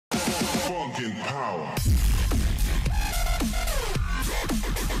funkin' power.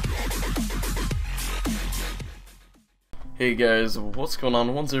 Hey guys, what's going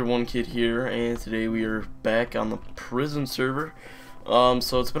on? 101 Kid here, and today we are back on the prison server.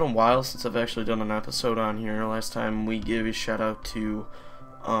 So it's been a while since I've actually done an episode on here. Last time we gave a shout out to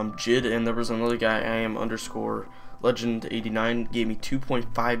Jid, and there was another guy, Iam_legend89, gave me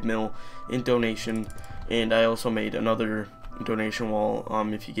 2.5 mil in donation, and I also made another donation wall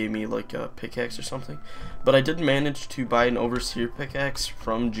if you gave me like a pickaxe or something. But I did manage to buy an overseer pickaxe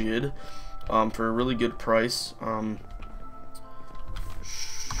from Jid for a really good price.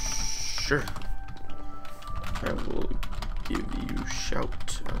 Sure, I will give you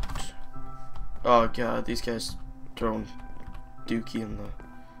shout out. Oh god, these guys throwing dookie in the...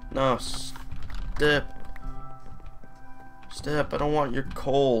 No, step, I don't want your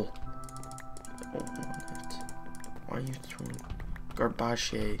coal. I don't want it. Why are you throwing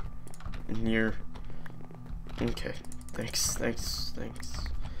garbage in here? Okay, thanks.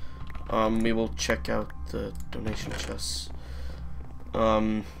 We will check out the donation chests.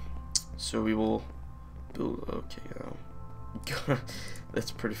 So we will build, okay, that's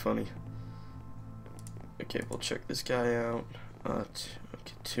pretty funny. Okay, we'll check this guy out. Okay,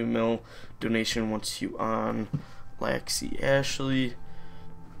 2 mil donation wants you on Laxie Ashley.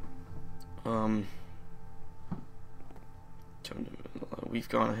 We've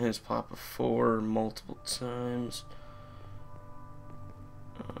gone on his plot before multiple times.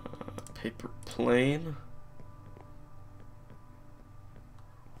 Paper plane.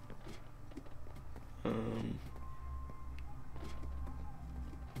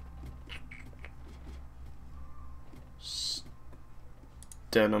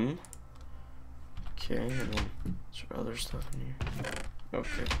 Denim. Okay, and then is there other stuff in here?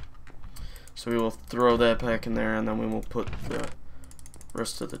 Okay. So we will throw that back in there, and then we will put the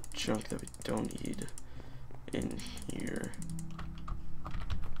rest of the junk that we don't need in here.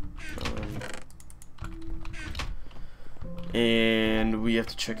 And we have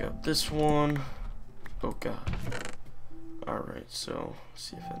to check out this one. Oh god. Alright, so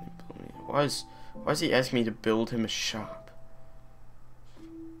see if any build me. Why is he asking me to build him a shop?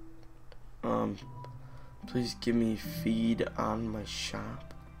 Please give me feed on my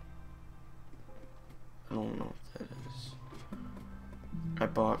shop. I don't know what that is. I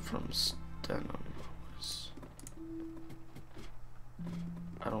bought from Denim.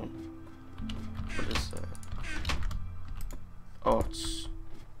 What is that? Oh, it's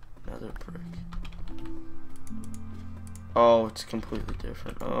another brick. Oh, it's completely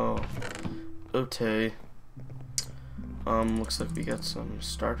different. Oh, okay. Looks like we got some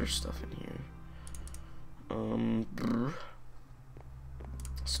starter stuff in here. Another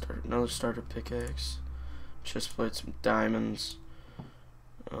starter pickaxe. Just played some diamonds.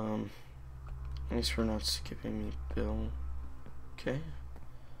 At least we're not skipping me, Bill. Okay.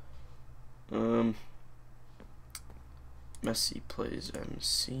 Messi plays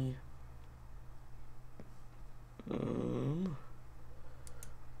MC.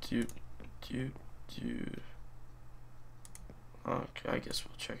 Dude. Okay, I guess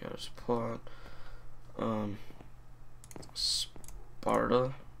we'll check out his plot.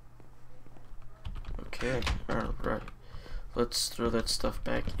 Spartah. Okay, alright. Let's throw that stuff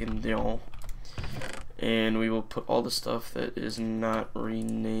back in there. And we will put all the stuff that is not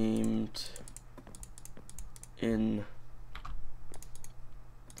renamed in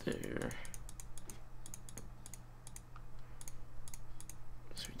there.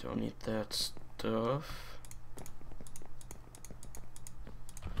 So we don't need that stuff.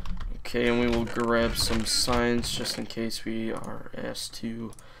 Okay, and we will grab some signs just in case we are asked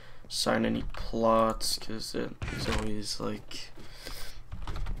to sign any plots, because it is always like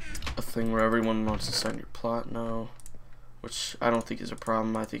a thing where everyone wants to sign your plot now, which I don't think is a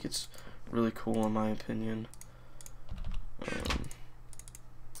problem. I think it's really cool in my opinion. Do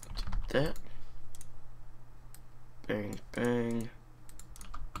that. Bang, bang.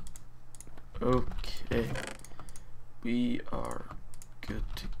 Okay. We are good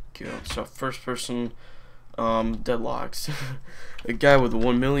to go. So first person, Deadlocks. A guy with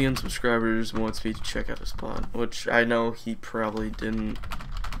 1 million subscribers wants me to check out his plot, which I know he probably didn't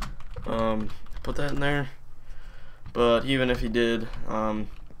put that in there, but even if he did,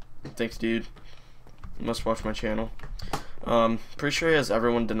 thanks dude, you must watch my channel. Pretty sure he has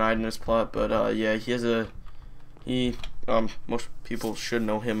everyone denied in his plot, but yeah, most people should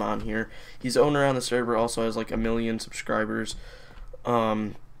know him on here. He's owner on the server, also has like 1 million subscribers.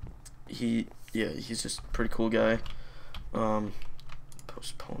 He's just a pretty cool guy.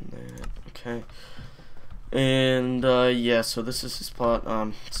 Postpone that. Okay. And yeah, so this is his plot.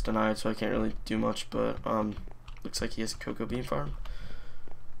 It's denied, so I can't really do much, but looks like he has a cocoa bean farm.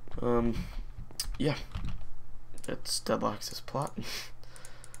 Yeah, that's Deadlock's plot.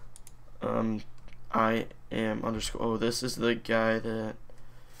 I am underscore. Oh, this is the guy that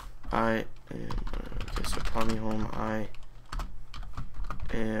I am. Okay, so plot me home. I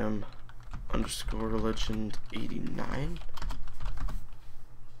am underscore legend 89.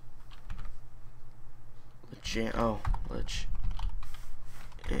 Oh, ledge.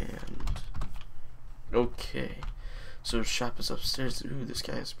 And okay, so shop is upstairs. Ooh, this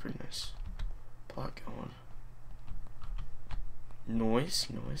guy has a pretty nice plot going. Noise.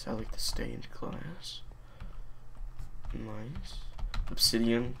 I like the stained glass. Nice.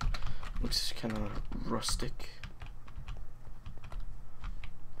 Obsidian looks kind of rustic.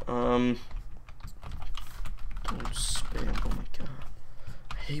 Don't spam. Oh my god,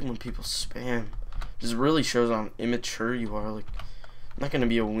 I hate when people spam. This really shows how immature you are. Like, I'm not gonna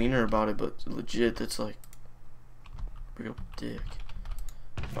be a wiener about it, but legit, that's like real dick.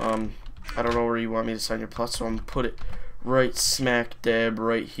 I don't know where you want me to sign your plot, so I'm gonna put it right smack dab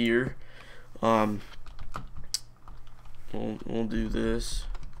right here. We'll do this.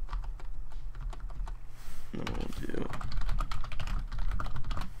 And then we'll do.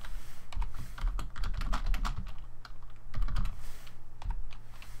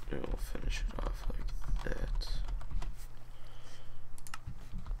 And we'll finish it off like that.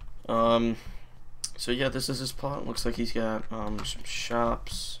 So yeah, this is his plot. Looks like he's got some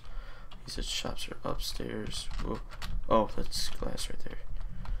shops. He said shops are upstairs. Whoa. Oh, that's glass right there.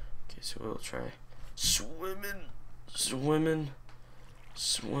 Okay, so we'll try swimming.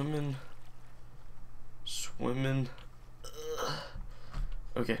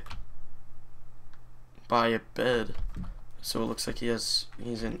 Okay. Buy a bed. So it looks like he's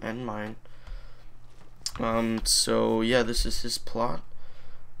in end mine. So yeah, this is his plot.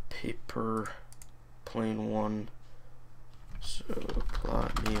 Paper plane 1. So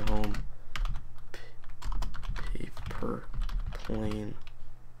plot me home. Paper plane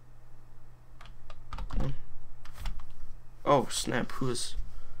 1. Oh snap! Who is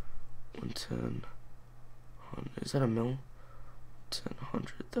 110? Is that a mil? 10,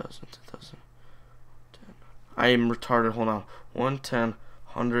 100,000, 10,000. I am retarded. Hold on. 110,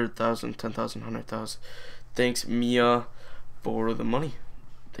 100,000, 10,000, 100,000. Thanks, Mia, for the money.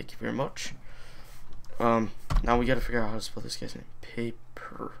 Thank you very much. Now we gotta figure out how to spell this guy's name.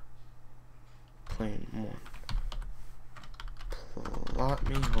 Paper plane 1. Plot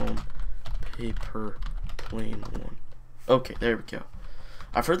me home. Paper plane 1. Okay, there we go.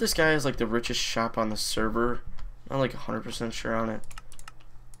 I've heard this guy is like the richest shop on the server. Not like 100% sure on it.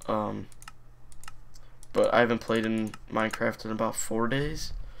 But I haven't played in Minecraft in about 4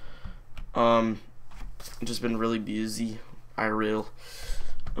 days. I've just been really busy, IRL.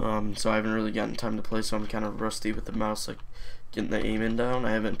 So I haven't really gotten time to play, so I'm kind of rusty with the mouse, like getting the aiming down.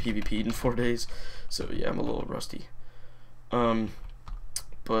 I haven't PvP'd in 4 days, so yeah, I'm a little rusty.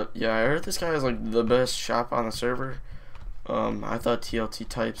 But yeah, I heard this guy is like the best shop on the server. I thought TLT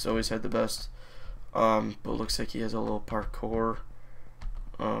types always had the best, but looks like he has a little parkour.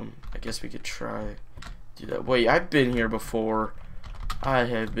 I guess we could try do that. Wait, I've been here before. I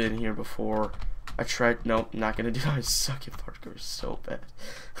have been here before. I tried. Nope, not gonna do that. I suck at parkour so bad.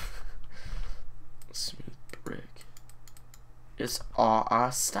 Smooth brick. It's all I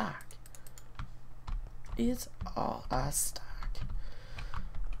stack. It's all I stack.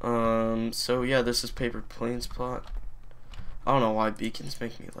 So yeah, this is Paper Plane's plot. I don't know why beacons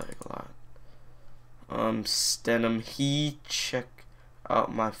make me lag a lot. Stenham, he check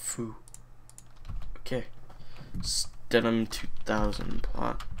out my foo. Okay. Stenham 2000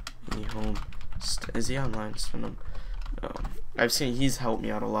 plot. Me home. Is he online? Stenham. I've seen he's helped me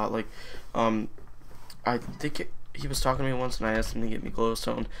out a lot. Like, I think he was talking to me once, and I asked him to get me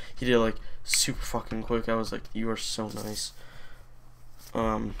glowstone. He did it like super fucking quick. I was like, "You are so nice."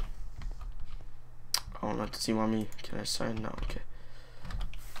 I don't know. Does he want me? Can I sign? No. Okay.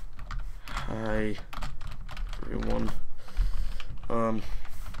 Hi, everyone.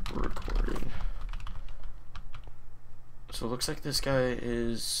 Recording. So it looks like this guy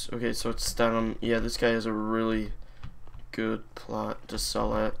is okay. So it's Stenham. Yeah, this guy has a really good plot to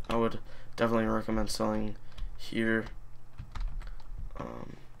sell at. I would definitely recommend selling here.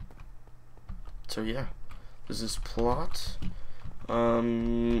 So yeah, this is plot.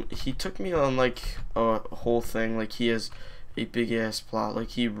 He took me on like a whole thing. Like, he has a big ass plot. Like,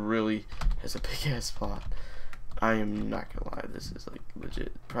 he really has a big ass plot. I am not gonna lie, this is like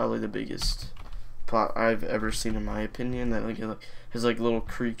legit probably the biggest plot I've ever seen, in my opinion. That like it has like little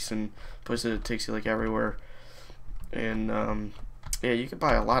creeks and places it takes you like everywhere. And yeah, you could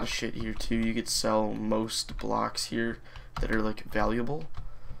buy a lot of shit here too. You could sell most blocks here that are like valuable.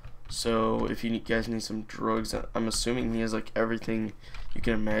 So if you guys need some drugs, I'm assuming he has like everything you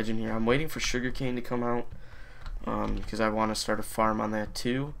can imagine here. I'm waiting for sugarcane to come out because I want to start a farm on that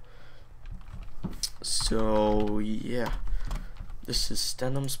too. So yeah, this is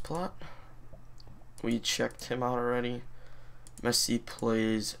Stenum's plot. We checked him out already. Messi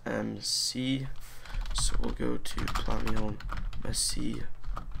plays MC. So we'll go to plot me home. Messi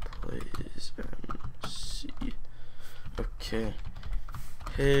plays MC. Okay.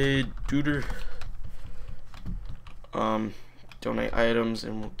 Hey, duder. Donate items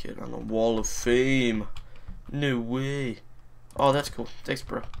and we'll get on the wall of fame. No way. Oh, that's cool. Thanks,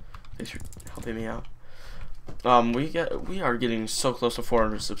 bro. Thanks for helping me out. We are getting so close to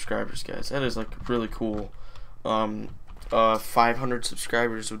 400 subscribers, guys. That is like really cool. 500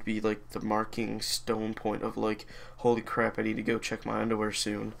 subscribers would be like the marking stone point of like, holy crap, I need to go check my underwear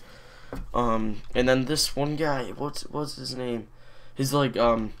soon. And then this one guy, what's his name? His like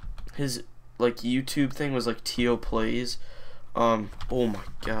his like YouTube thing was like Tio Plays. Oh my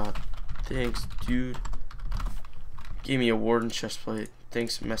god. Thanks, dude. Gave me a warden chestplate.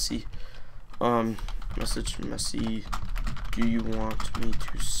 Thanks, Messi. Message Messi. Do you want me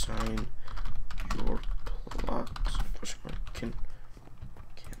to sign your plot? Can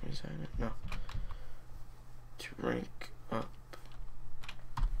we sign it? No. To rank up.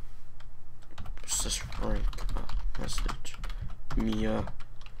 Just rank up. Message Mia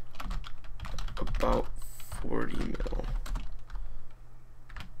about 40 mil.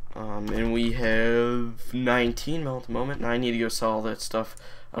 And we have 19 mil at the moment, and I need to go sell all that stuff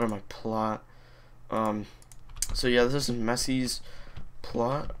out of my plot. So yeah, this is Messi's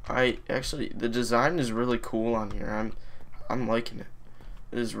plot. The design is really cool on here. I'm liking it.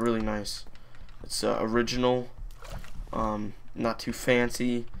 It is really nice. It's original, not too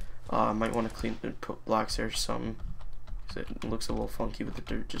fancy. Might want to clean and put blocks there or something, 'cause it looks a little funky with the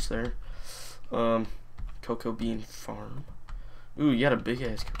dirt just there. Cocoa bean farm. Ooh, you got a big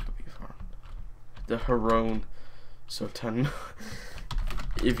ass cocoa bean farm. The Heron. So 10.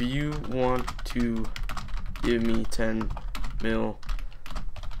 If you want to give me 10 mil,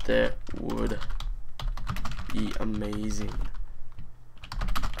 that would be amazing.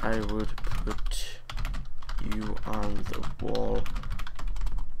 I would put you on the wall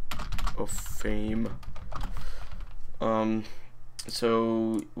of fame.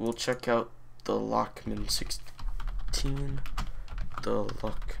 So we'll check out the Lockman 16. The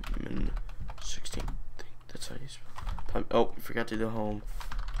Lockman 16. I think that's how you spell. Oh, I forgot to do the home.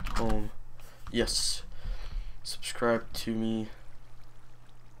 Home. Yes. Subscribe to me.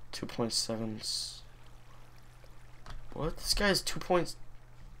 2.7. What? This guy is 2 points.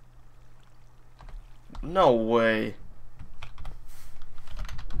 No way.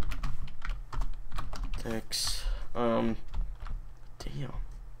 Thanks. Damn.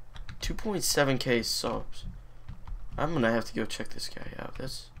 2.7k subs. I'm gonna have to go check this guy out.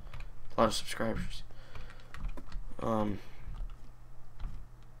 That's a lot of subscribers.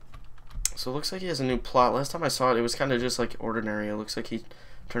 So it looks like he has a new plot. Last time I saw it, it was kind of just like ordinary. It looks like he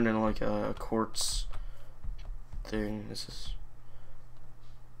turned into like a quartz thing. This is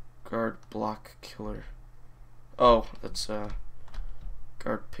guard block killer. Oh, that's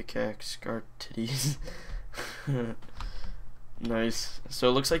guard pickaxe, guard titties. Nice. So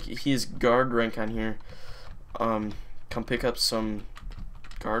it looks like he's guard rank on here. Come pick up some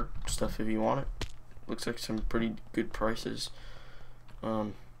guard stuff if you want it. Looks like some pretty good prices.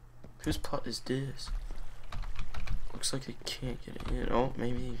 Whose plot is this? Looks like he can't get it in. Oh,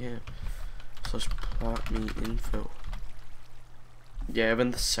 maybe he can. So let's plot me info. Yeah, Evan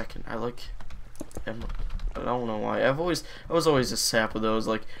the second. I like Emerald. I don't know why. I was always a sap with those.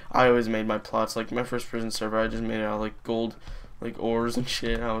 Like, I always made my plots. Like my first prison server, I just made it out of like gold, like ores and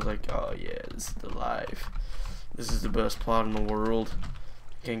shit. I was like, oh yeah, this is the life. This is the best plot in the world.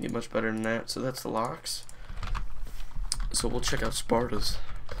 Can't get much better than that. So that's the locks. So we'll check out Spartah's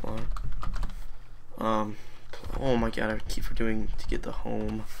plot. Oh my god, I keep forgetting to get the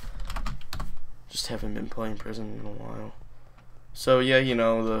home. Just haven't been playing prison in a while. So yeah, you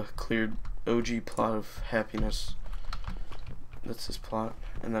know, the cleared OG plot of happiness. That's his plot.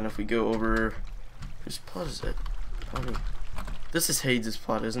 And then if we go over, whose plot is it? This is Haydz'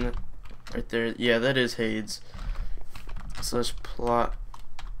 plot, isn't it? Right there. Yeah, that is Haydz. So let's plot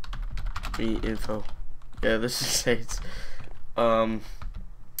me info. Yeah, this is Haydz.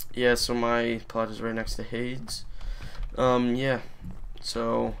 Yeah, so my plot is right next to Haydz. Yeah.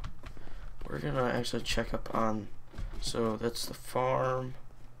 So we're gonna actually check up on, so that's the farm.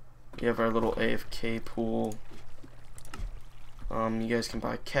 We have our little AFK pool. You guys can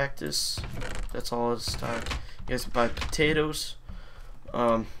buy cactus. That's all it's stock. You guys can buy potatoes.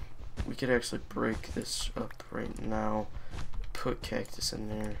 We could actually break this up right now. Put cactus in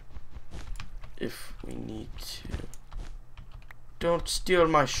there if we need to. Don't steal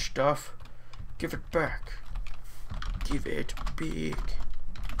my stuff. Give it back. Give it back.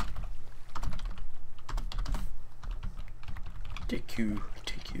 Take you.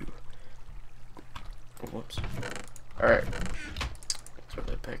 Take you. Oh, whoops. Alright. Throw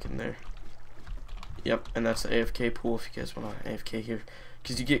that back in there. Yep, and that's the AFK pool if you guys want to AFK here.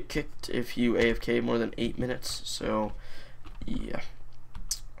 Because you get kicked if you AFK more than 8 minutes. So, yeah.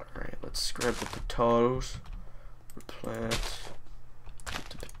 Alright, let's grab the potatoes. Replant. Get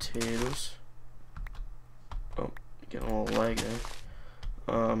the potatoes. Oh, getting a little lag there.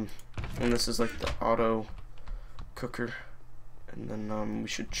 And this is like the auto cooker. And then we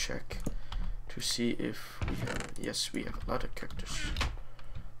should check to see if we have, yes, we have a lot of cactus.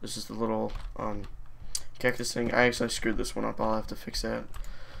 This is the little cactus thing. I actually screwed this one up. I'll have to fix that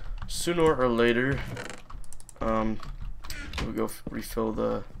sooner or later. We'll go refill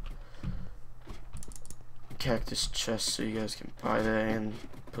the cactus chest so you guys can buy that and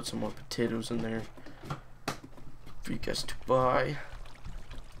put some more potatoes in there for you guys to buy.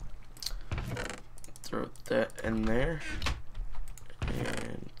 Throw that in there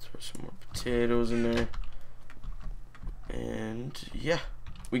and throw some more potatoes in there. And yeah,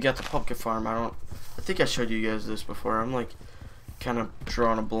 we got the pumpkin farm. I think I showed you guys this before. I'm like kind of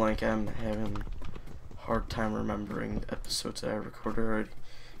drawing a blank. I'm having a hard time remembering the episodes that I recorded already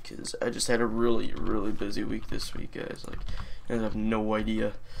because I just had a really busy week this week, guys. Like, I have no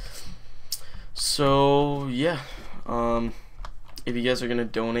idea. So yeah, if you guys are gonna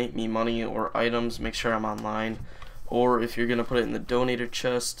donate me money or items, make sure I'm online. Or if you're gonna put it in the donator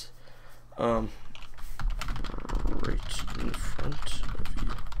chest, right in front of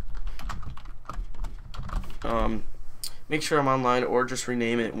you. Make sure I'm online, or just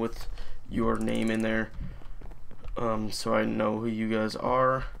rename it with your name in there, so I know who you guys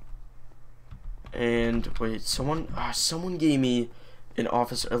are. And wait, someone gave me an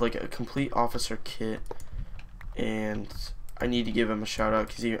officer, like a complete officer kit, and I need to give him a shout out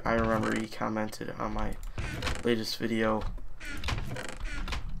because I remember he commented on my latest video,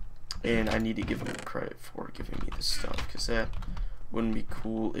 and I need to give him credit for giving me this stuff because that wouldn't be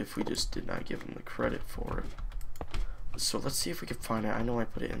cool if we just did not give him the credit for it. So let's see if we can find it. I know I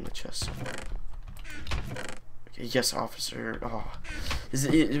put it in the chest somewhere. Okay, yes, officer. Oh,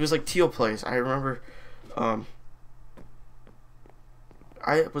 it was like Teal Place. I remember.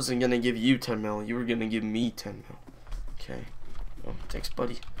 I wasn't gonna give you 10 mil. You were gonna give me 10 mil. Okay. Oh, thanks,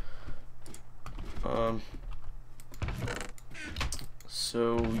 buddy.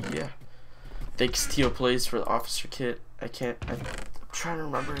 So yeah. Thanks, Teal Place, for the officer kit. I'm trying to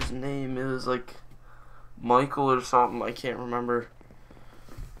remember his name. It was like Michael or something. I can't remember.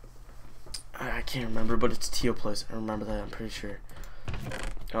 I can't remember, but it's Teal Place. I remember that. I'm pretty sure.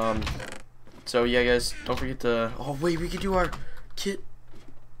 So yeah, guys, don't forget to. Oh wait, we could do our kit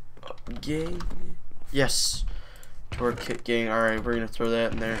gang. Yes, to our kit gang. All right, we're gonna throw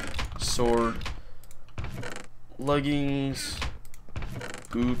that in there. Sword, leggings,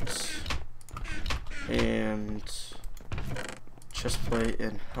 boots, and chest plate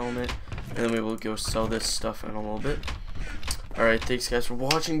and helmet, and then we will go sell this stuff in a little bit. Alright, thanks guys for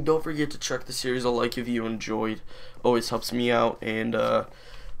watching. Don't forget to check the series a like if you enjoyed. Always helps me out. And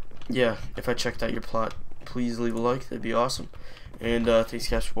yeah, if I checked out your plot, please leave a like. That'd be awesome. And thanks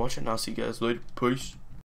guys for watching. I'll see you guys later. Peace.